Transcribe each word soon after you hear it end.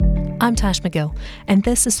I'm Tash McGill, and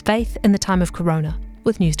this is Faith in the Time of Corona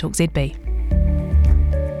with Newstalk ZB.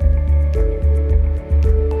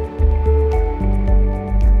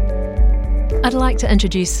 I'd like to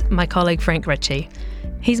introduce my colleague Frank Ritchie.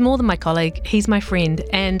 He's more than my colleague, he's my friend,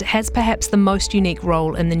 and has perhaps the most unique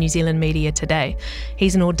role in the New Zealand media today.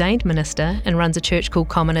 He's an ordained minister and runs a church called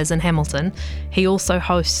Commoners in Hamilton. He also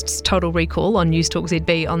hosts Total Recall on Newstalk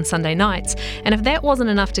ZB on Sunday nights, and if that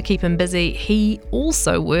wasn't enough to keep him busy, he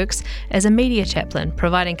also works as a media chaplain,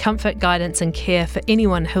 providing comfort, guidance and care for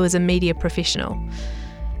anyone who is a media professional.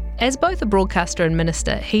 As both a broadcaster and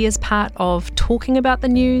minister, he is part of talking about the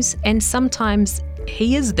news, and sometimes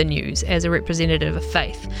he is the news as a representative of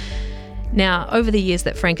faith. Now, over the years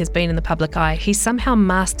that Frank has been in the public eye, he's somehow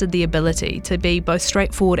mastered the ability to be both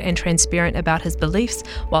straightforward and transparent about his beliefs,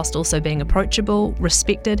 whilst also being approachable,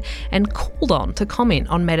 respected, and called on to comment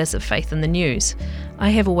on matters of faith in the news.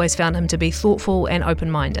 I have always found him to be thoughtful and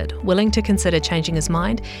open-minded, willing to consider changing his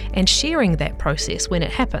mind and sharing that process when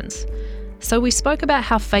it happens. So we spoke about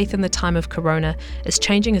how faith in the time of Corona is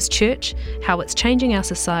changing his church, how it's changing our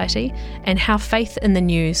society, and how faith in the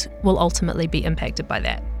news will ultimately be impacted by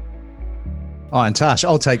that. Oh, and Tash,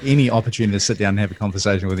 I'll take any opportunity to sit down and have a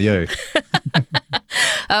conversation with you.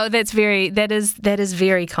 Oh, that is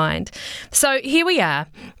very kind. So here we are.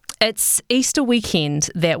 It's Easter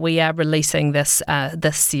weekend that we are releasing this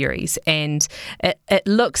series, and it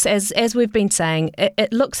looks, as we've been saying,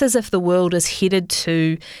 it looks as if the world is headed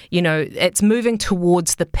to, it's moving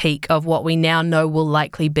towards the peak of what we now know will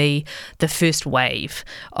likely be the first wave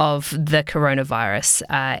of the coronavirus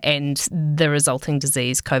and the resulting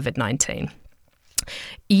disease, COVID-19.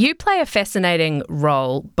 You play a fascinating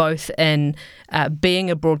role both in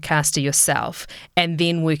being a broadcaster yourself and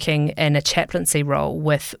then working in a chaplaincy role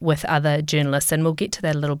with other journalists, and we'll get to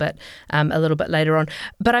that a little bit later on.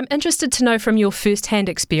 But I'm interested to know from your first-hand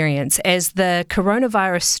experience, as the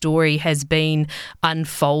coronavirus story has been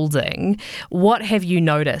unfolding, what have you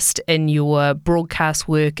noticed in your broadcast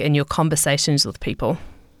work and your conversations with people?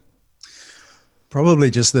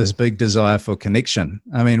 Probably just this big desire for connection.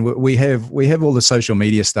 I mean, we have all the social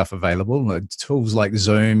media stuff available, like tools like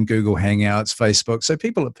Zoom, Google Hangouts, Facebook. So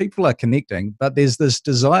people are connecting, but there's this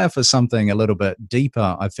desire for something a little bit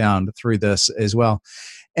deeper, I found, through this as well.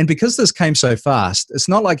 And because this came so fast, it's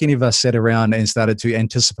not like any of us sat around and started to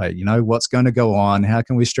anticipate, what's going to go on, how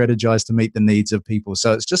can we strategize to meet the needs of people.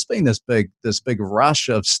 So it's just been this big rush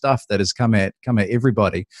of stuff that has come at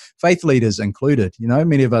everybody, faith leaders included.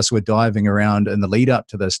 Many of us were diving around in the lead up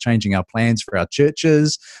to this, changing our plans for our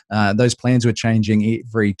churches. Those plans were changing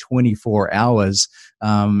every 24 hours.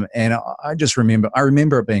 And I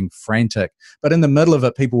remember it being frantic, but in the middle of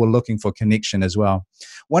it, people were looking for connection as well.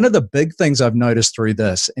 One of the big things I've noticed through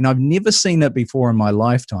this, and I've never seen it before in my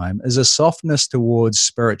lifetime, is a softness towards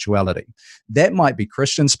spirituality. That might be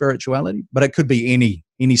Christian spirituality, but it could be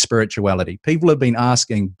any spirituality. People have been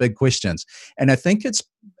asking big questions. And I think it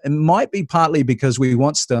might be partly because we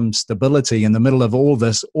want some stability in the middle of all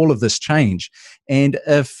of this change. And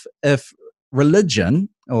if religion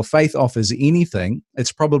or faith offers anything,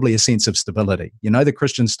 it's probably a sense of stability. The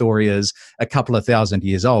Christian story is a couple of thousand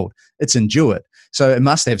years old. It's endured. So it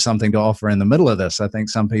must have something to offer in the middle of this, I think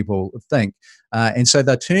some people think. And so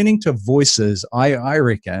they're turning to voices, I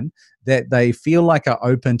reckon, that they feel like are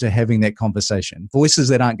open to having that conversation. Voices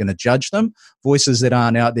that aren't going to judge them, voices that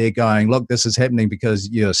aren't out there going, look, this is happening because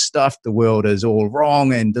you're stuffed, the world is all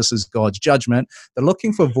wrong and this is God's judgment. They're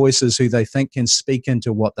looking for voices who they think can speak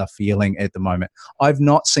into what they're feeling at the moment. I've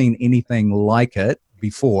not seen anything like it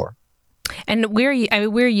before. And where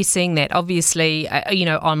are you seeing that? Obviously,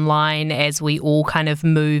 online, as we all kind of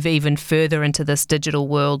move even further into this digital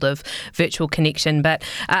world of virtual connection. But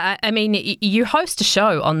you host a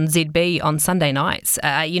show on ZB on Sunday nights.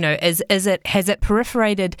 Has it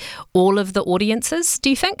periperated all of the audiences, do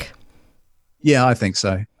you think? Yeah, I think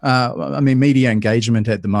so. Media engagement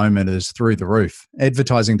at the moment is through the roof.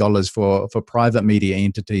 Advertising dollars for private media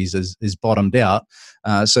entities is bottomed out.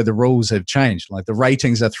 So the rules have changed. Like the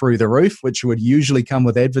ratings are through the roof, which would usually come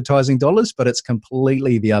with advertising dollars, but it's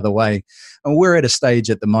completely the other way. And we're at a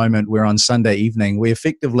stage at the moment where on Sunday evening, we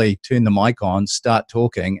effectively turn the mic on, start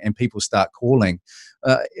talking, and people start calling.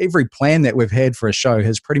 Every plan that we've had for a show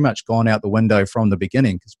has pretty much gone out the window from the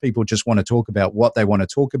beginning because people just want to talk about what they want to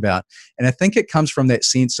talk about. And I think it comes from that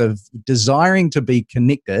sense of desiring to be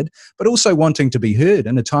connected, but also wanting to be heard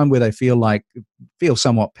in a time where they feel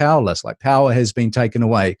somewhat powerless, like power has been taken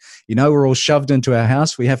away. We're all shoved into our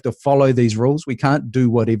house. We have to follow these rules. We can't do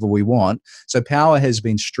whatever we want. So power has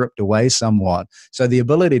been stripped away somewhat. So the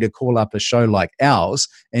ability to call up a show like ours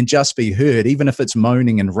and just be heard, even if it's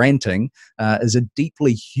moaning and ranting, is a deep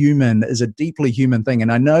deeply human thing.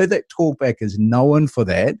 And I know that Talkback is known for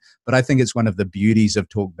that, but I think it's one of the beauties of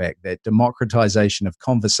Talkback, that democratization of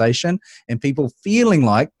conversation and people feeling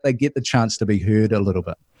like they get the chance to be heard a little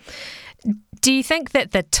bit. Do you think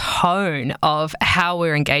that the tone of how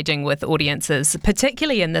we're engaging with audiences,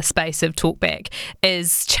 particularly in the space of Talkback,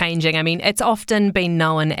 is changing? I mean, it's often been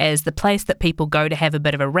known as the place that people go to have a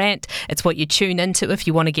bit of a rant. It's what you tune into if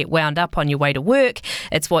you want to get wound up on your way to work.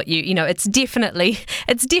 It's what it's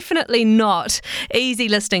definitely not easy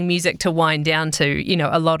listening music to wind down to,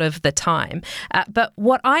 a lot of the time. But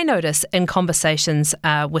what I notice in conversations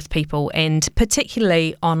with people, and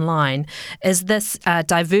particularly online, is this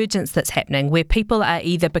divergence that's happening, where people are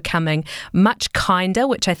either becoming much kinder,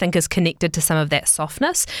 which I think is connected to some of that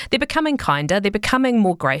softness. They're becoming kinder, they're becoming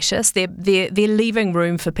more gracious, they're leaving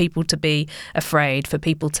room for people to be afraid, for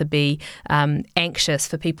people to be anxious,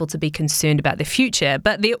 for people to be concerned about the future.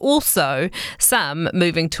 But they're also some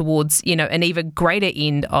moving towards, an even greater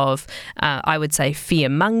end of, I would say,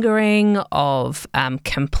 fear-mongering, of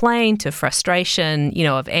complaint, of frustration,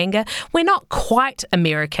 of anger. We're not quite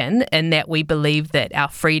American in that we believe that our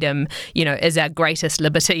freedom, is our greatest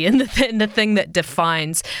liberty and the thing that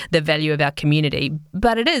defines the value of our community.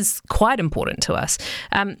 But it is quite important to us.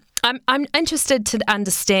 I'm interested to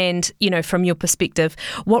understand, from your perspective,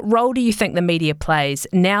 what role do you think the media plays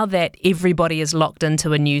now that everybody is locked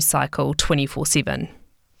into a news cycle 24/7?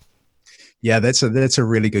 Yeah, that's a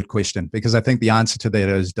really good question, because I think the answer to that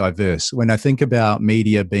is diverse. When I think about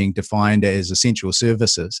media being defined as essential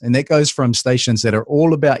services, and that goes from stations that are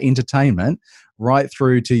all about entertainment right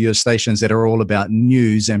through to your stations that are all about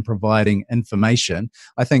news and providing information,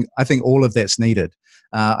 I think all of that's needed.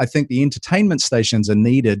 I think the entertainment stations are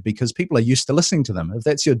needed because people are used to listening to them. If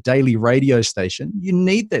that's your daily radio station, you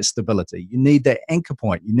need that stability. You need that anchor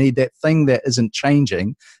point. You need that thing that isn't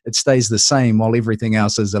changing. It stays the same while everything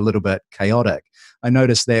else is a little bit chaotic. I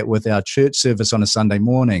noticed that with our church service on a Sunday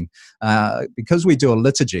morning. Because we do a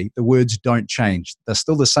liturgy, the words don't change. They're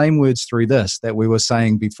still the same words through this that we were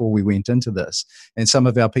saying before we went into this. And some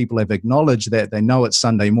of our people have acknowledged that they know it's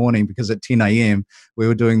Sunday morning because at 10 a.m. we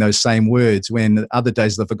were doing those same words, when other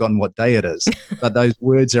days they've forgotten what day it is. But those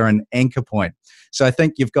words are an anchor point. So I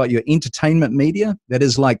think you've got your entertainment media that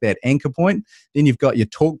is like that anchor point. Then you've got your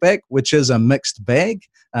Talkback, which is a mixed bag.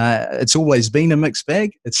 It's always been a mixed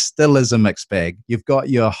bag. It still is a mixed bag. You've got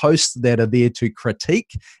your hosts that are there to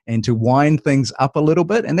critique and to wind things up a little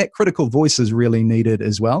bit, and that critical voice is really needed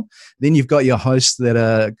as well. Then you've got your hosts that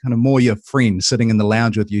are kind of more your friend, sitting in the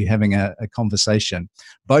lounge with you having a conversation.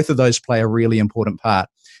 Both of those play a really important part.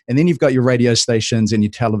 And then you've got your radio stations and your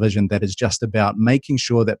television that is just about making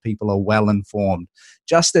sure that people are well informed.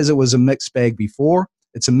 Just as it was a mixed bag before,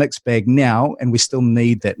 it's a mixed bag now, and we still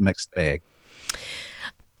need that mixed bag.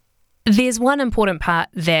 There's one important part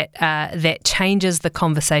that changes the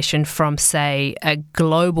conversation from, say, a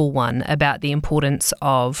global one about the importance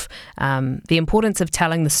of telling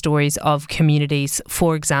the stories of communities.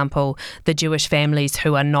 For example, the Jewish families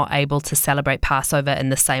who are not able to celebrate Passover in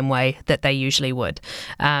the same way that they usually would.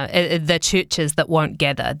 The churches that won't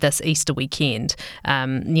gather this Easter weekend.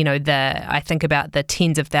 I think about the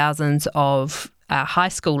tens of thousands of high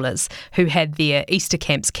schoolers who had their Easter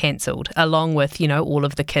camps cancelled, along with, all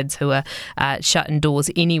of the kids who are shut indoors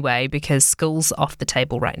anyway because school's off the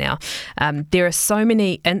table right now. There are so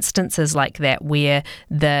many instances like that where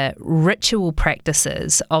the ritual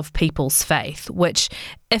practices of people's faith, which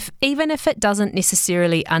even if it doesn't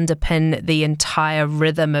necessarily underpin the entire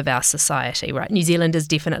rhythm of our society, right? New Zealand is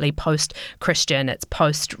definitely post-Christian, it's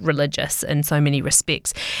post-religious in so many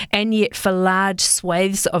respects. And yet for large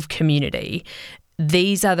swathes of community,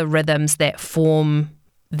 these are the rhythms that form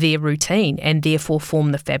their routine and therefore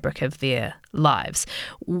form the fabric of their lives.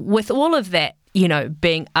 With all of that,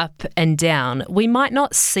 being up and down, we might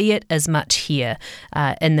not see it as much here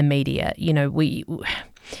in the media.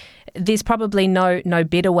 There's probably no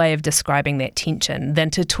better way of describing that tension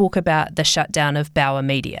than to talk about the shutdown of Bauer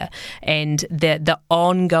Media and the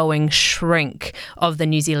ongoing shrink of the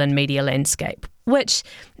New Zealand media landscape, which,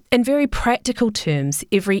 in very practical terms,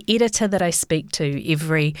 every editor that I speak to,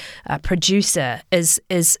 every producer is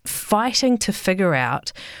fighting to figure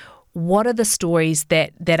out what are the stories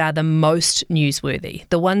that are the most newsworthy,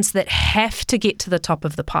 the ones that have to get to the top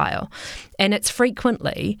of the pile. And it's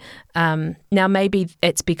frequently, now maybe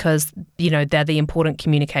it's because, they're the important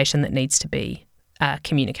communication that needs to be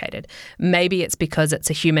communicated. Maybe it's because it's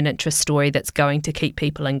a human interest story that's going to keep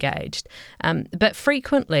people engaged. But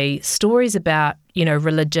frequently, stories about,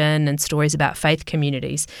 religion and stories about faith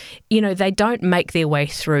communities, they don't make their way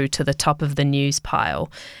through to the top of the news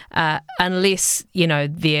pile unless,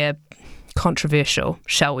 they're controversial,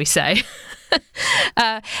 shall we say.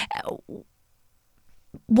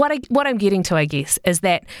 What I'm getting to, I guess, is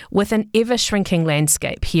that with an ever-shrinking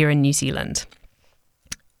landscape here in New Zealand,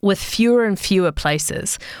 with fewer and fewer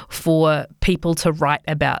places for people to write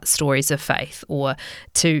about stories of faith or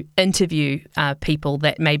to interview people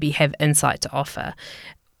that maybe have insight to offer,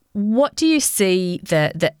 what do you see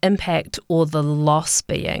the impact or the loss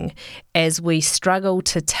being as we struggle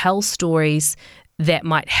to tell stories that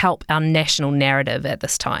might help our national narrative at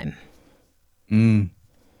this time?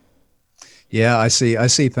 Yeah, I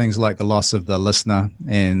see things like the loss of the listener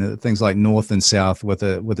and things like North and South with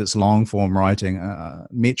its long form writing.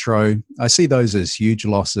 Metro, I see those as huge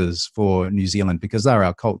losses for New Zealand because they're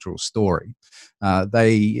our cultural story.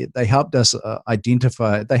 They helped us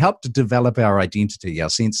identify. They helped to develop our identity, our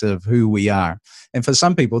sense of who we are. And for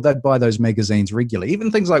some people, they'd buy those magazines regularly.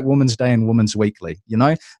 Even things like Women's Day and Women's Weekly.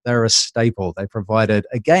 They're a staple. They provided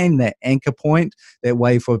again that anchor point, that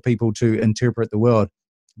way for people to interpret the world.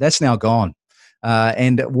 That's now gone.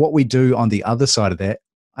 And what we do on the other side of that,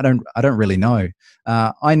 I don't really know.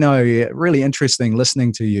 I know, really interesting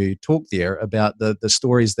listening to you talk there about the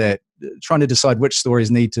stories that, trying to decide which stories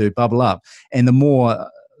need to bubble up. And the more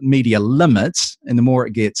media limits and the more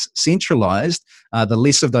it gets centralized, the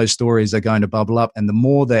less of those stories are going to bubble up and the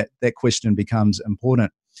more that question becomes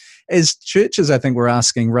important. As churches, I think we're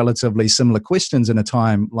asking relatively similar questions in a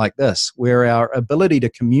time like this, where our ability to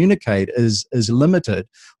communicate is limited.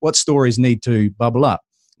 What stories need to bubble up?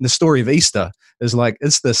 The story of Easter is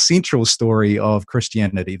it's the central story of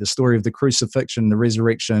Christianity. The story of the crucifixion, the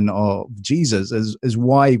resurrection of Jesus is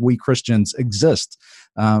why we Christians exist.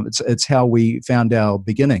 It's how we found our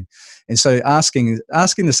beginning. And so asking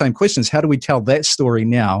the same questions, how do we tell that story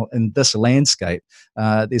now in this landscape?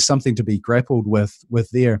 There's something to be grappled with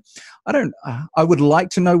there. I would like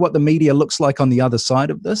to know what the media looks like on the other side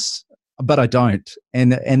of this, but I don't.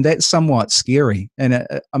 And that's somewhat scary. And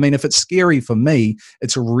I mean, if it's scary for me,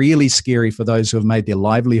 it's really scary for those who have made their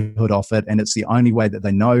livelihood off it. And it's the only way that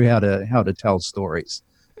they know how to tell stories.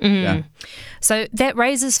 Yeah. So that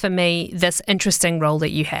raises for me this interesting role that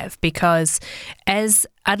you have, because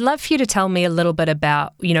I'd love for you to tell me a little bit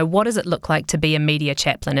about, what does it look like to be a media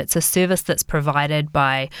chaplain? It's a service that's provided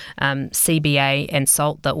by CBA and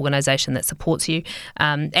SALT, the organisation that supports you,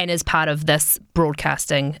 and is part of this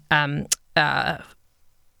broadcasting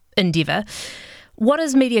endeavour. What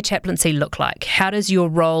does media chaplaincy look like? How does your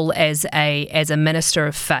role as a minister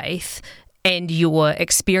of faith and your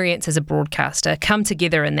experience as a broadcaster come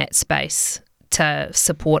together in that space to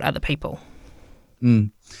support other people?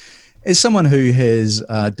 As someone who has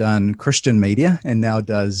done Christian media and now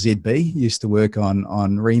does ZB, used to work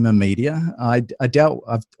on Rema Media,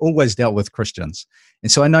 I've always dealt with Christians.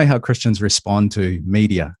 And so I know how Christians respond to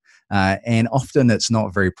media. And often it's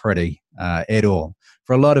not very pretty at all.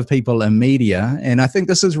 For a lot of people in media, and I think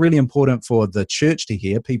this is really important for the church to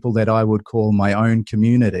hear, people that I would call my own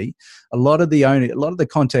community, a lot of the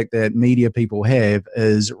contact that media people have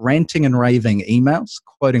is ranting and raving emails,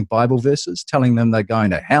 quoting Bible verses, telling them they're going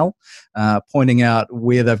to hell, pointing out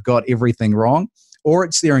where they've got everything wrong, or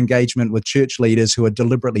it's their engagement with church leaders who are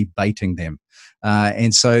deliberately baiting them.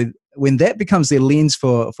 And so when that becomes their lens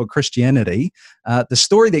for Christianity, the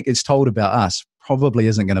story that gets told about us probably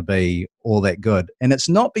isn't going to be all that good. And it's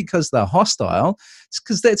not because they're hostile, it's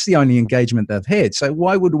because that's the only engagement they've had. So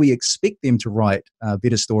why would we expect them to write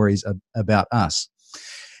better stories about us?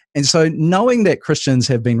 And so knowing that Christians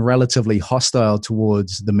have been relatively hostile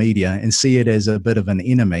towards the media and see it as a bit of an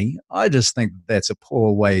enemy, I just think that's a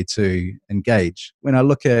poor way to engage. When I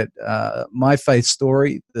look at my faith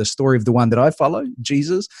story, the story of the one that I follow,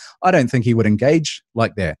 Jesus, I don't think he would engage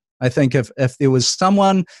like that. I think if there was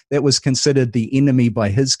someone that was considered the enemy by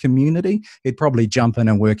his community, he'd probably jump in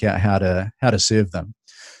and work out how to serve them.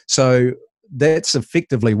 So that's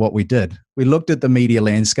effectively what we did. We looked at the media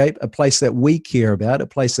landscape, a place that we care about, a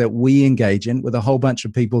place that we engage in with a whole bunch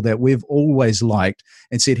of people that we've always liked,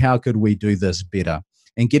 and said, how could we do this better?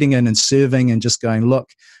 And getting in and serving and just going,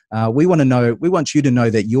 look, we want you to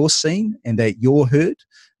know that you're seen and that you're heard,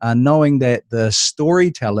 knowing that the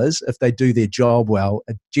storytellers, if they do their job well,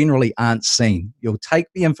 generally aren't seen. You'll take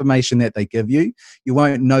the information that they give you. You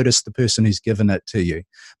won't notice the person who's given it to you.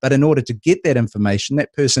 But in order to get that information,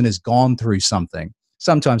 that person has gone through something.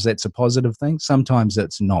 Sometimes that's a positive thing. Sometimes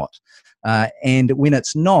it's not. And when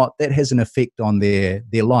it's not, that has an effect on their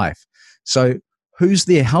life. So who's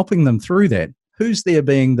there helping them through that? Who's there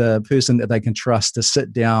being the person that they can trust to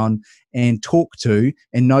sit down and talk to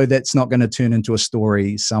and know that's not going to turn into a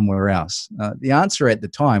story somewhere else? The answer at the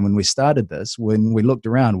time when we started this, when we looked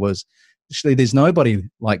around, was actually there's nobody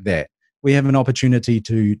like that. we have an opportunity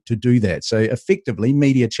to do that. So effectively,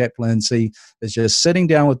 media chaplaincy is just sitting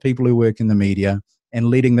down with people who work in the media and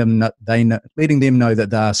letting them know that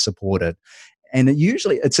they are supported. And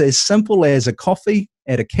it's as simple as a coffee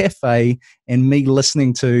at a cafe and me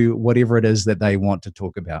listening to whatever it is that they want to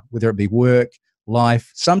talk about, whether it be work,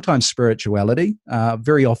 life, sometimes spirituality,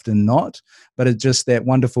 very often not, but it's just that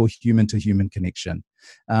wonderful human-to-human connection.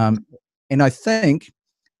 And I think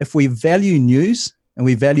if we value news and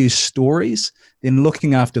we value stories, then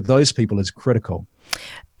looking after those people is critical.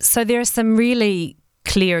 So there are some really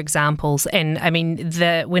clear examples, and I mean,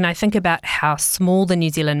 when I think about how small the New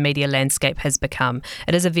Zealand media landscape has become,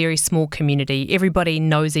 it is a very small community. Everybody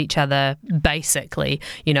knows each other basically,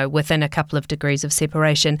 within a couple of degrees of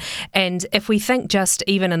separation. And if we think just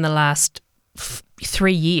even in the last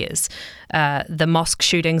 3 years, the mosque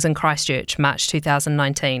shootings in Christchurch, March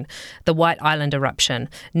 2019, the White Island eruption,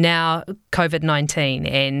 now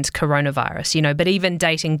COVID-19 and coronavirus, but even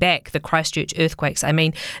dating back, the Christchurch earthquakes. I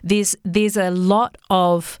mean, there's a lot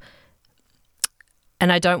of,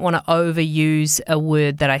 and I don't want to overuse a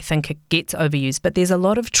word that I think it gets overused, but there's a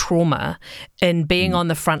lot of trauma in being on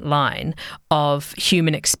the front line of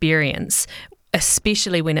human experience,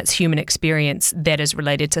 especially when it's human experience that is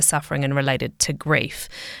related to suffering and related to grief.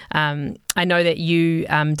 I know that you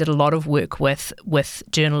did a lot of work with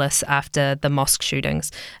journalists after the mosque shootings.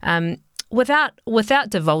 Without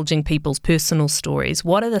divulging people's personal stories,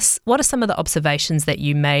 what are some of the observations that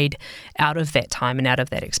you made out of that time and out of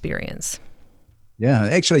that experience? Yeah,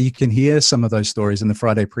 actually, you can hear some of those stories in the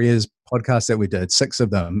Friday Prayers podcast that we did, 6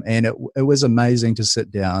 of them, and it was amazing to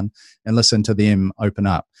sit down and listen to them open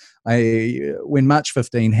up. When March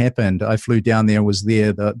 15 happened, I flew down there, was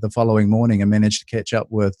there the following morning, and managed to catch up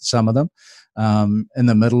with some of them in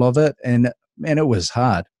the middle of it, and man, it was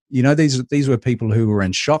hard. These were people who were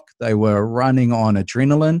in shock. They were running on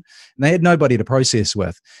adrenaline, and they had nobody to process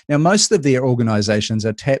with. Now, most of their organizations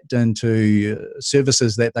are tapped into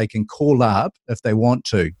services that they can call up if they want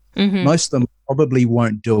to. Mm-hmm. Most of them probably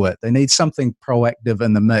won't do it. They need something proactive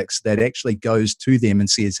in the mix that actually goes to them and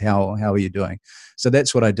says, how are you doing? So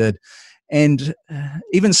that's what I did. And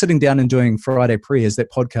even sitting down and doing Friday Prayers, that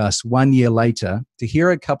podcast, 1 year later, to hear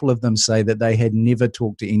a couple of them say that they had never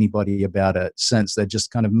talked to anybody about it since, they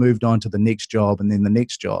just kind of moved on to the next job and then the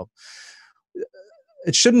next job.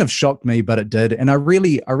 It shouldn't have shocked me, but it did. And I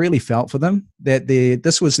really felt for them that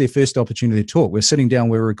this was their first opportunity to talk. We're sitting down,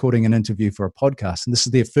 we're recording an interview for a podcast, and this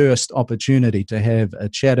is their first opportunity to have a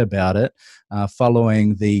chat about it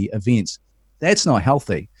following the events. That's not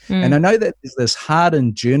healthy. And I know that there's this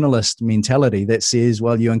hardened journalist mentality that says,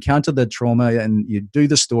 well, you encounter the trauma and you do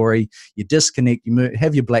the story, you disconnect, you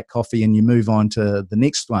have your black coffee and you move on to the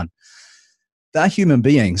next one. They're human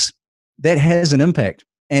beings. That has an impact.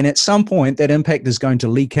 And at some point, that impact is going to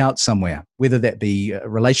leak out somewhere, whether that be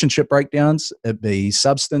relationship breakdowns, it be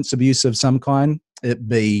substance abuse of some kind, it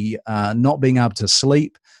be not being able to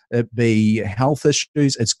sleep, it be health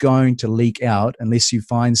issues. It's going to leak out unless you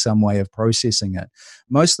find some way of processing it.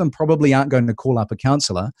 Most of them probably aren't going to call up a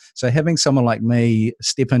counsellor. So having someone like me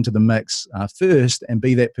step into the mix first and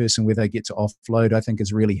be that person where they get to offload, I think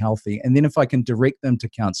is really healthy. And then if I can direct them to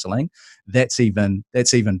counselling, that's even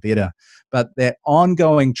better. But that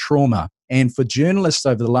ongoing trauma, and for journalists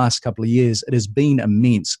over the last couple of years, it has been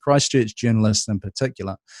immense, Christchurch journalists in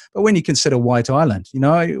particular. But when you consider White Island,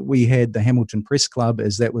 we had the Hamilton Press Club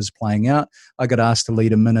as that was playing out. I got asked to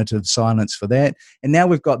lead a minute of silence for that. And now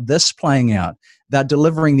we've got this playing out. They're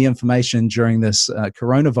delivering the information during this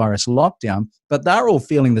coronavirus lockdown, but they're all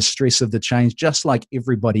feeling the stress of the change just like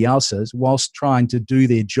everybody else is, whilst trying to do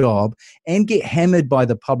their job and get hammered by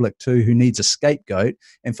the public too, who needs a scapegoat.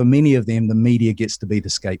 And for many of them, the media gets to be the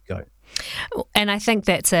scapegoat. And I think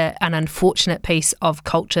that's an unfortunate piece of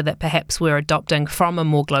culture that perhaps we're adopting from a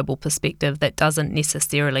more global perspective that doesn't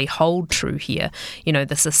necessarily hold true here.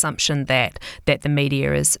 This assumption that the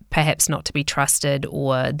media is perhaps not to be trusted,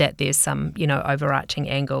 or that there's some, overarching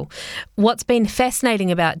angle. What's been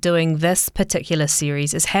fascinating about doing this particular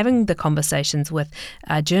series is having the conversations with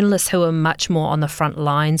journalists who are much more on the front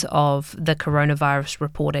lines of the coronavirus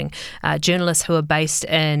reporting, journalists who are based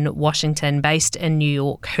in Washington, based in New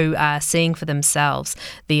York, who are seeing for themselves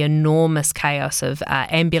the enormous chaos of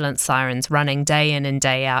ambulance sirens running day in and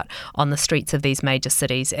day out on the streets of these major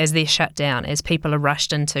cities as they're shut down, as people are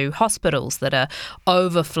rushed into hospitals that are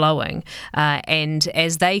overflowing, and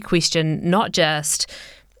as they question not just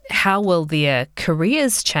how will their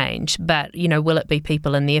careers change? But, will it be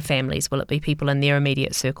people in their families? Will it be people in their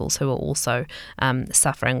immediate circles who are also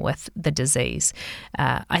suffering with the disease?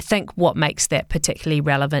 I think what makes that particularly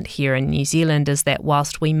relevant here in New Zealand is that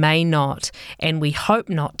whilst we may not, and we hope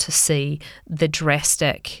not to see the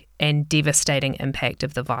drastic and devastating impact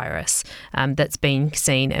of the virus that's been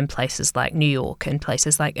seen in places like New York and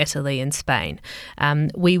places like Italy and Spain.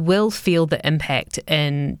 We will feel the impact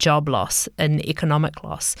in job loss, in economic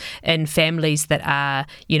loss, in families that are,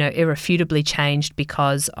 irrefutably changed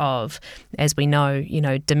because of, as we know,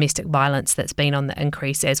 domestic violence that's been on the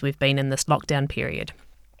increase as we've been in this lockdown period.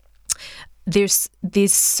 There's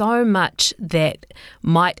so much that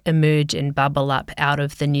might emerge and bubble up out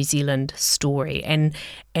of the New Zealand story, and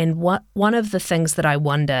one of the things that I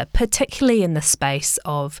wonder, particularly in the space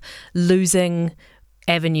of losing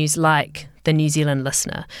avenues like the New Zealand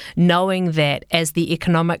Listener, knowing that as the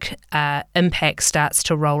economic impact starts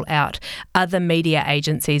to roll out, other media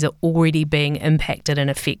agencies are already being impacted and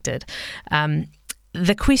affected.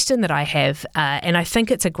 The question that I have, and I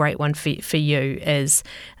think it's a great one for you, is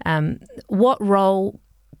what role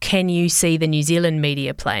can you see the New Zealand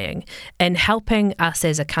media playing in helping us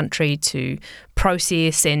as a country to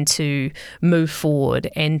process and to move forward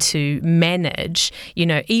and to manage,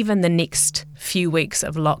 even the next few weeks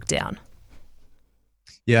of lockdown?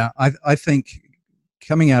 Yeah, I think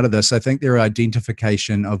coming out of this, I think there are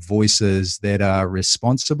identification of voices that are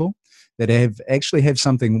responsible, that have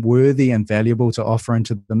something worthy and valuable to offer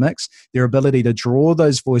into the mix. Their ability to draw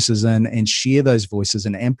those voices in and share those voices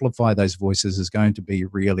and amplify those voices is going to be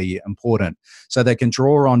really important. So they can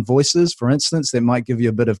draw on voices, for instance, that might give you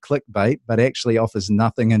a bit of clickbait, but actually offers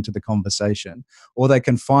nothing into the conversation. Or they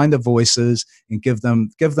can find the voices and give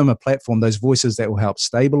them a platform, those voices that will help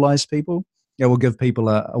stabilize people. It will give people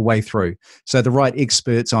a way through. So the right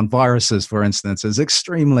experts on viruses, for instance, is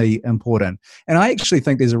extremely important. And I actually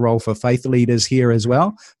think there's a role for faith leaders here as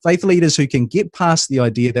well. Faith leaders who can get past the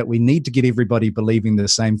idea that we need to get everybody believing the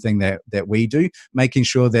same thing that we do, making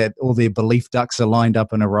sure that all their belief ducks are lined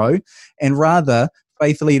up in a row, and rather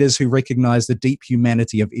faith leaders who recognize the deep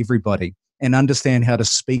humanity of everybody and understand how to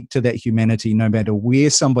speak to that humanity no matter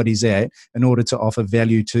where somebody's at in order to offer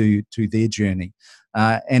value to their journey.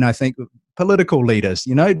 And I think political leaders,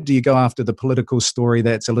 do you go after the political story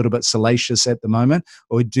that's a little bit salacious at the moment,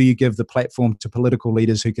 or do you give the platform to political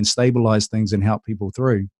leaders who can stabilize things and help people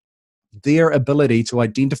through? Their ability to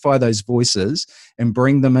identify those voices and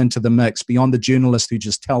bring them into the mix beyond the journalist who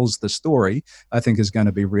just tells the story, I think is going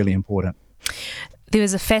to be really important. There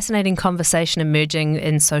was a fascinating conversation emerging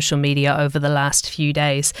in social media over the last few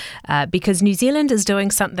days because New Zealand is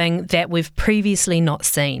doing something that we've previously not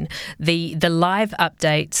seen. The live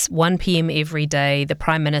updates, 1 p.m. every day, the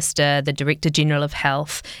Prime Minister, the Director General of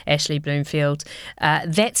Health, Ashley Bloomfield,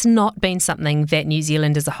 that's not been something that New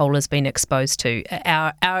Zealand as a whole has been exposed to.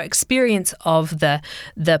 Our experience of the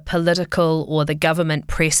political or the government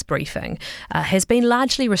press briefing has been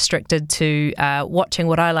largely restricted to watching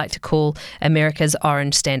what I like to call America's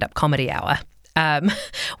Orange stand-up comedy hour,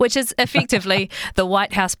 which is effectively the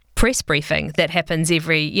White House press briefing that happens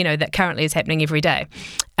that currently is happening every day.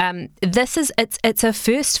 It's a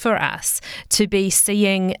first for us to be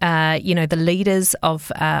seeing, the leaders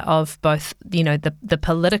of both, the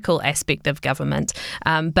political aspect of government,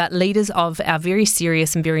 but leaders of our very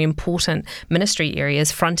serious and very important ministry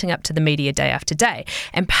areas fronting up to the media day after day.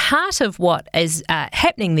 And part of what is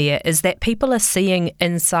happening there is that people are seeing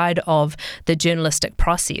inside of the journalistic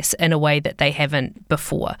process in a way that they haven't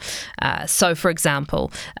before. So, for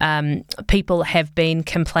example, people have been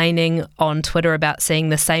complaining on Twitter about seeing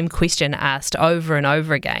the same question asked over and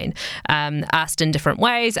over again, asked in different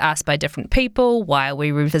ways, asked by different people. Why are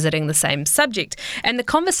we revisiting the same subject? And the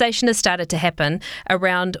conversation has started to happen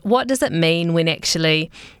around what does it mean when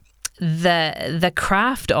actually the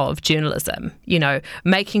craft of journalism,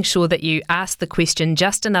 making sure that you ask the question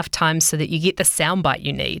just enough times so that you get the soundbite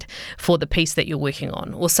you need for the piece that you're working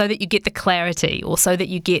on, or so that you get the clarity, or so that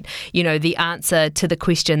you get, the answer to the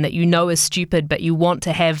question that is stupid, but you want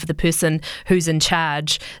to have the person who's in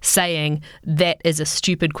charge saying that is a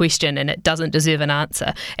stupid question and it doesn't deserve an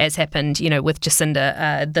answer, as happened, with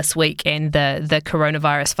Jacinda this week and the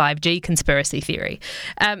coronavirus 5G conspiracy theory.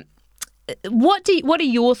 What are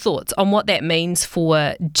your thoughts on what that means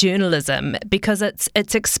for journalism? Because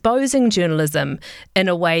it's exposing journalism in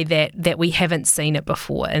a way that we haven't seen it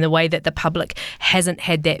before, in a way that the public hasn't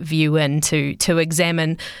had that view in to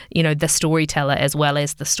examine, the storyteller as well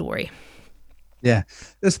as the story. Yeah,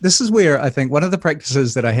 this is where I think one of the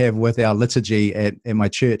practices that I have with our liturgy at my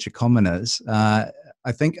church at Commoners, I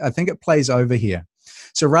think it plays over here.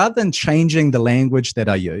 So rather than changing the language that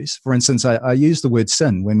I use, for instance, I use the word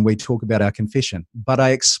sin when we talk about our confession, but I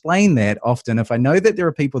explain that often. If I know that there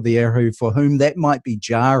are people there for whom that might be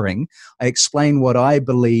jarring, I explain what I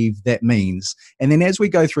believe that means. And then as we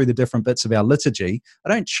go through the different bits of our liturgy, I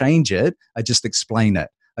don't change it, I just explain it.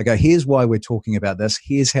 I go, here's why we're talking about this.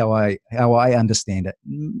 Here's how I understand it.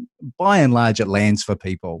 By and large, it lands for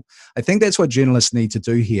people. I think that's what journalists need to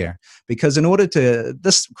do here, because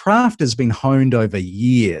this craft has been honed over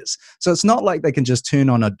years. So it's not like they can just turn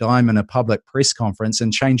on a dime in a public press conference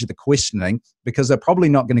and change the questioning, because they're probably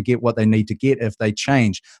not going to get what they need to get if they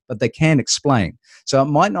change, but they can explain. So it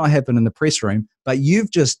might not happen in the press room, but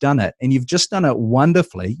you've just done it, and you've just done it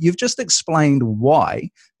wonderfully. You've just explained why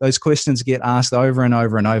those questions get asked over and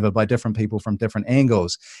over and over by different people from different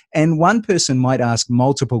angles. And one person might ask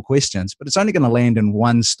multiple questions, but it's only going to land in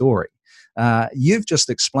one story. You've just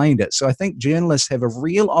explained it. So I think journalists have a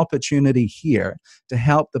real opportunity here to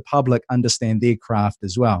help the public understand their craft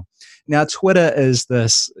as well. Now, Twitter is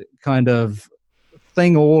this kind of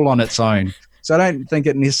thing all on its own. So I don't think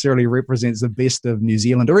it necessarily represents the best of New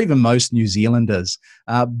Zealand or even most New Zealanders,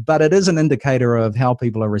 but it is an indicator of how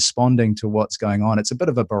people are responding to what's going on. It's a bit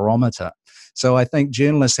of a barometer. So I think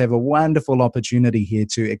journalists have a wonderful opportunity here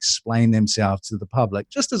to explain themselves to the public,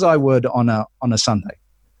 just as I would on a Sunday.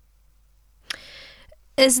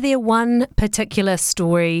 Is there one particular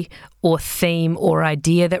story or theme or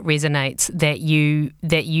idea that resonates that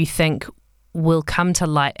you think will come to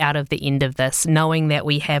light out of the end of this, knowing that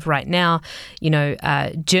we have right now,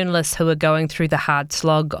 journalists who are going through the hard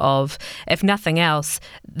slog of, if nothing else,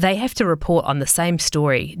 they have to report on the same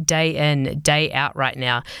story day in, day out right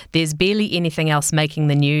now. There's barely anything else making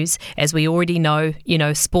the news. As we already know,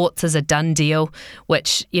 sports is a done deal,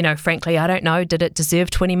 which, frankly, I don't know. Did it deserve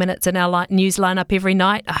 20 minutes in our news lineup every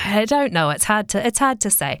night? I don't know. It's hard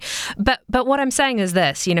to say. But what I'm saying is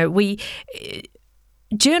this,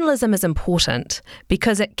 journalism is important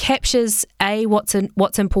because it captures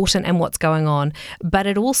what's important and what's going on, but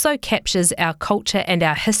it also captures our culture and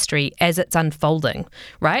our history as it's unfolding,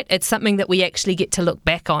 right? It's something that we actually get to look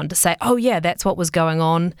back on to say, oh yeah, that's what was going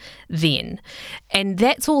on then. And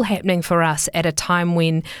that's all happening for us at a time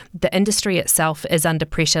when the industry itself is under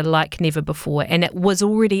pressure like never before, and it was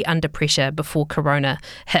already under pressure before Corona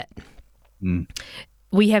hit.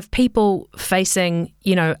 We have people facing,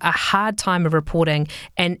 a hard time of reporting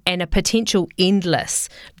and a potential endless.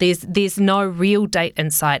 There's no real date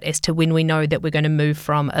in sight as to when we know that we're going to move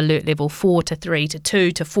from alert level 4 to 3 to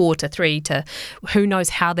 2 to 4 to 3 to who knows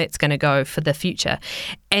how that's going to go for the future.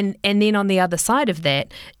 And then on the other side of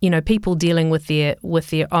that, people dealing with their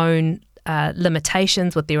own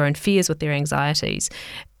limitations, with their own fears, with their anxieties.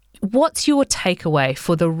 What's your takeaway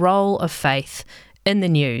for the role of faith in the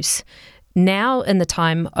news now in the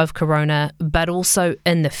time of Corona, but also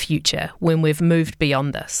in the future when we've moved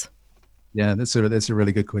beyond this? Yeah, that's a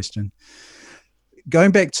really good question.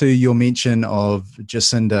 Going back to your mention of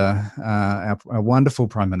Jacinda, our wonderful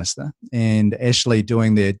Prime Minister, and Ashley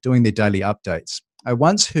doing their daily updates. I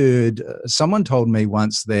once heard, someone told me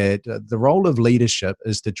once that the role of leadership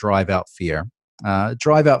is to drive out fear.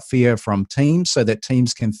 Drive out fear from teams so that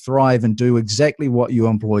teams can thrive and do exactly what you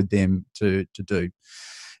employed them to do.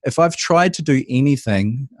 If I've tried to do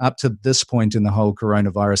anything up to this point in the whole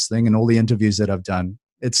coronavirus thing and all the interviews that I've done,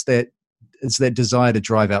 it's that desire to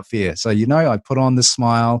drive out fear. So, I put on the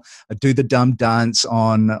smile, I do the dumb dance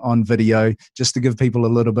on video just to give people a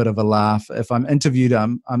little bit of a laugh. If I'm interviewed,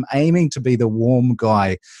 I'm aiming to be the warm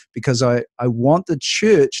guy because I want the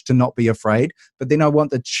church to not be afraid, but then I want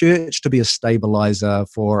the church to be a stabilizer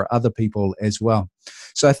for other people as well.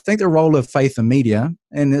 So I think the role of faith in media,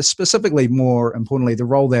 and specifically, more importantly, the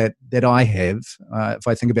role that I have, if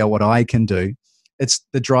I think about what I can do, it's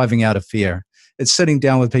the driving out of fear. It's sitting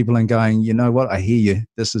down with people and going, you know what, I hear you.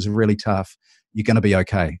 This is really tough. You're going to be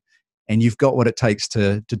okay. And you've got what it takes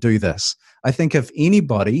to do this. I think if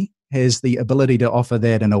anybody has the ability to offer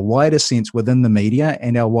that in a wider sense within the media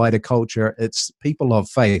and our wider culture, it's people of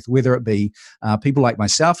faith, whether it be people like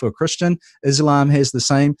myself who are Christian. Islam has the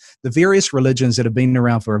same. The various religions that have been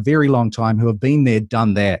around for a very long time who have been there,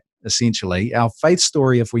 done that. Essentially, our faith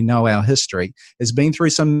story, if we know our history, has been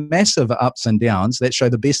through some massive ups and downs that show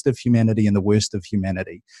the best of humanity and the worst of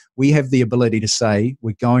humanity. We have the ability to say,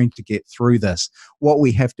 we're going to get through this. What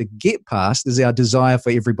we have to get past is our desire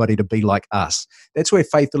for everybody to be like us. That's where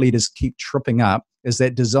faith leaders keep tripping up, is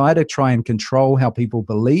that desire to try and control how people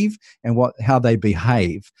believe and how they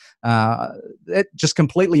behave. That just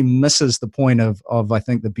completely misses the point of, I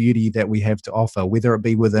think, the beauty that we have to offer, whether it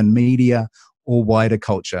be within media or wider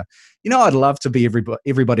culture. I'd love to be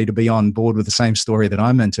everybody to be on board with the same story that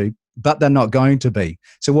I'm into, but they're not going to be.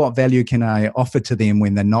 So what value can I offer to them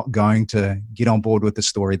when they're not going to get on board with the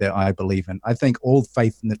story that I believe in? I think all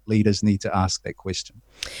faith leaders need to ask that question.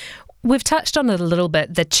 We've touched on it a little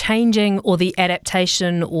bit, the changing or the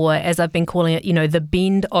adaptation, or as I've been calling it, the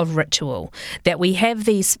bend of ritual. That we have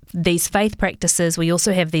these faith practices, we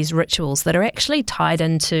also have these rituals that are actually tied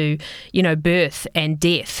into, birth and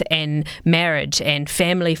death and marriage and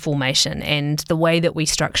family formation and the way that we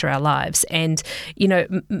structure our lives. And,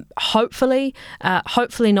 hopefully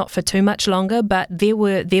not for too much longer, but there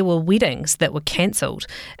were weddings that were cancelled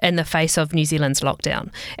in the face of New Zealand's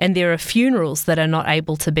lockdown. And there are funerals that are not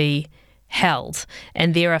able to be held,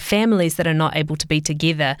 and there are families that are not able to be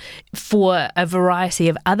together for a variety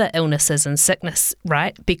of other illnesses and sickness,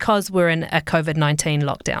 right? Because we're in a COVID-19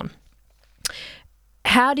 lockdown.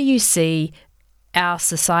 How do you see our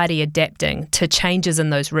society adapting to changes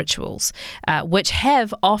in those rituals, which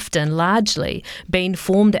have often largely been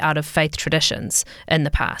formed out of faith traditions in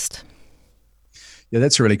the past? Yeah,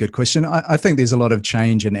 that's a really good question. I think there's a lot of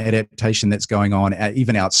change and adaptation that's going on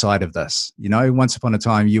even outside of this. Once upon a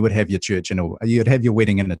time, you would have your church you'd have your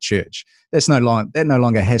wedding in a church. That no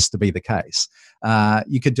longer has to be the case.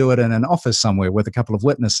 You could do it in an office somewhere with a couple of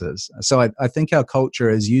witnesses. So I think our culture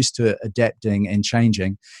is used to adapting and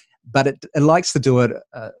changing, but it likes to do it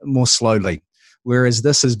more slowly. Whereas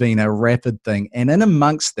this has been a rapid thing. And in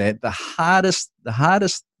amongst that, the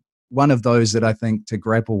hardest one of those that I think to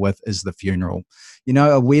grapple with is the funeral.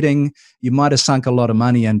 A wedding, you might have sunk a lot of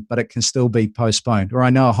money in, but it can still be postponed. Or I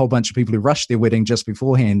know a whole bunch of people who rushed their wedding just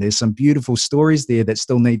beforehand. There's some beautiful stories there that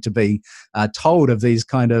still need to be told of these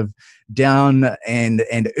kind of down and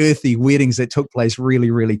earthy weddings that took place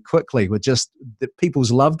really, really quickly with just the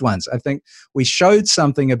people's loved ones. I think we showed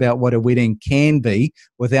something about what a wedding can be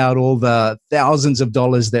without all the thousands of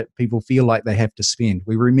dollars that people feel like they have to spend.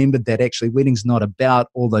 We remembered that actually wedding's not about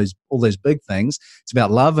all those big things. It's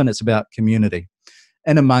about love and it's about community.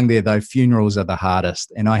 And among there, though, funerals are the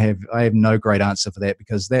hardest. And I have no great answer for that,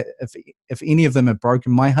 because that if any of them have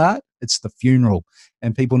broken my heart, it's the funeral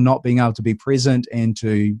and people not being able to be present and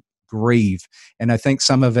to grieve. And I think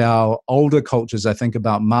some of our older cultures, I think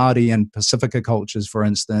about Māori and Pacifica cultures, for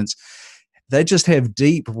instance, they just have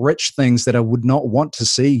deep, rich things that I would not want to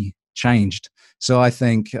see changed. So I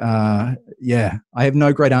think, I have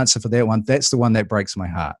no great answer for that one. That's the one that breaks my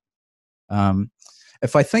heart.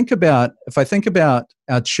 If I think about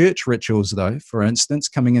our church rituals, though, for instance,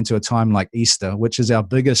 coming into a time like Easter, which is our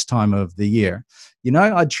biggest time of the year,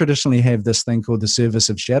 I'd traditionally have this thing called the Service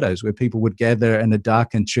of Shadows, where people would gather in a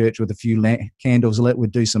darkened church with a few candles lit,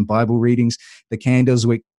 would do some Bible readings. The candles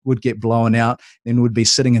would get blown out, then would be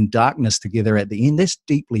sitting in darkness together at the end. That's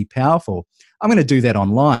deeply powerful. I'm going to do that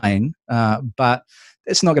online, but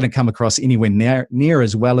it's not going to come across anywhere near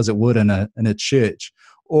as well as it would in a church.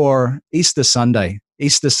 Or Easter Sunday.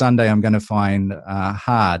 Easter Sunday I'm going to find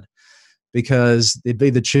hard, because there'd be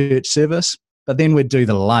the church service, but then we'd do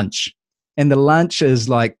the lunch. And the lunch is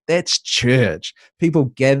like, that's church. People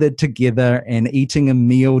gathered together and eating a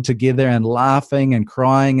meal together and laughing and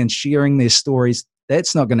crying and sharing their stories.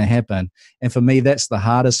 That's not going to happen. And for me, that's the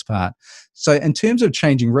hardest part. So in terms of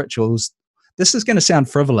changing rituals, this is going to sound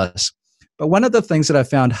frivolous, but one of the things that I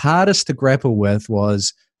found hardest to grapple with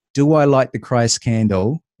was, do I light the Christ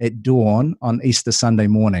candle at dawn on Easter Sunday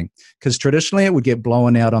morning? Because traditionally it would get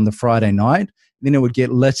blown out on the Friday night, then it would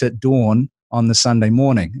get lit at dawn on the Sunday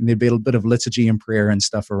morning, and there'd be a bit of liturgy and prayer and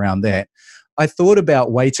stuff around that. I thought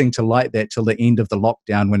about waiting to light that till the end of the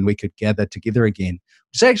lockdown when we could gather together again,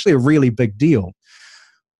 which is actually a really big deal.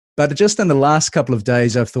 But just in the last couple of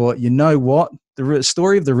days, I've thought, you know what? The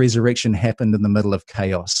story of the resurrection happened in the middle of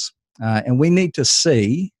chaos. And we need to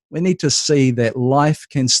see that life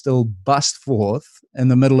can still bust forth in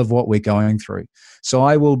the middle of what we're going through. So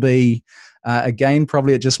I will be, again,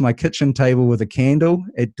 probably at just my kitchen table with a candle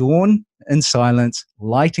at dawn in silence,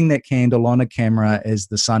 lighting that candle on a camera as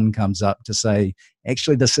the sun comes up to say,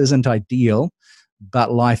 actually, this isn't ideal,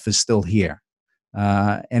 but life is still here.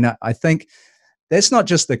 And I think that's not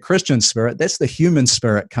just the Christian spirit, that's the human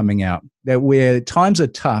spirit coming out. That where times are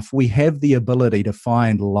tough, we have the ability to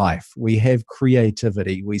find life. We have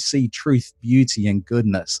creativity. We see truth, beauty, and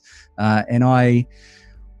goodness. And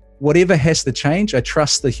whatever has to change, I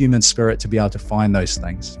trust the human spirit to be able to find those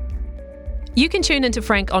things. You can tune into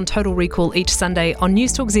Frank on Total Recall each Sunday on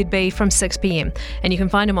Newstalk ZB from 6 p.m, and you can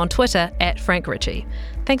find him on Twitter @FrankRitchie.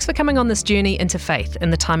 Thanks for coming on this journey into faith in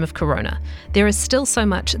the time of Corona. There is still so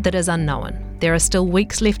much that is unknown. There are still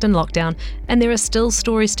weeks left in lockdown, and there are still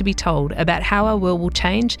stories to be told about how our world will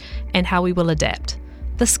change and how we will adapt.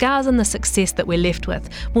 the scars and the success that we're left with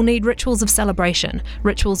will need rituals of celebration,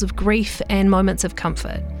 rituals of grief, and moments of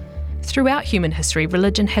comfort. Throughout human history,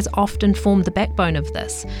 religion has often formed the backbone of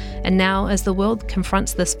this, and now as the world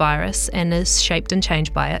confronts this virus and is shaped and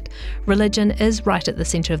changed by it, religion is right at the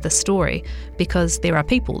centre of the story because there are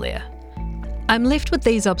people there. I'm left with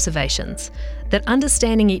these observations, that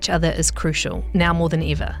understanding each other is crucial, now more than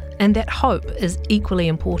ever, and that hope is equally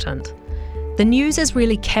important. The news is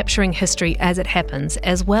really capturing history as it happens,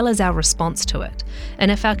 as well as our response to it.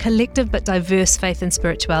 And if our collective but diverse faith and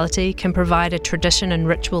spirituality can provide a tradition and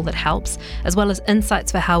ritual that helps, as well as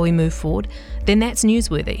insights for how we move forward, then that's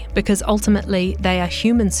newsworthy, because ultimately they are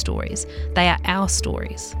human stories. They are our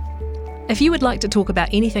stories. If you would like to talk about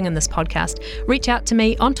anything in this podcast, reach out to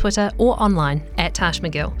me on Twitter or online at Tash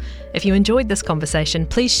McGill. If you enjoyed this conversation,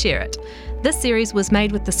 please share it. This series was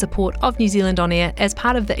made with the support of New Zealand On Air as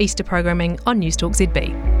part of the Easter programming on Newstalk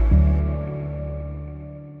ZB.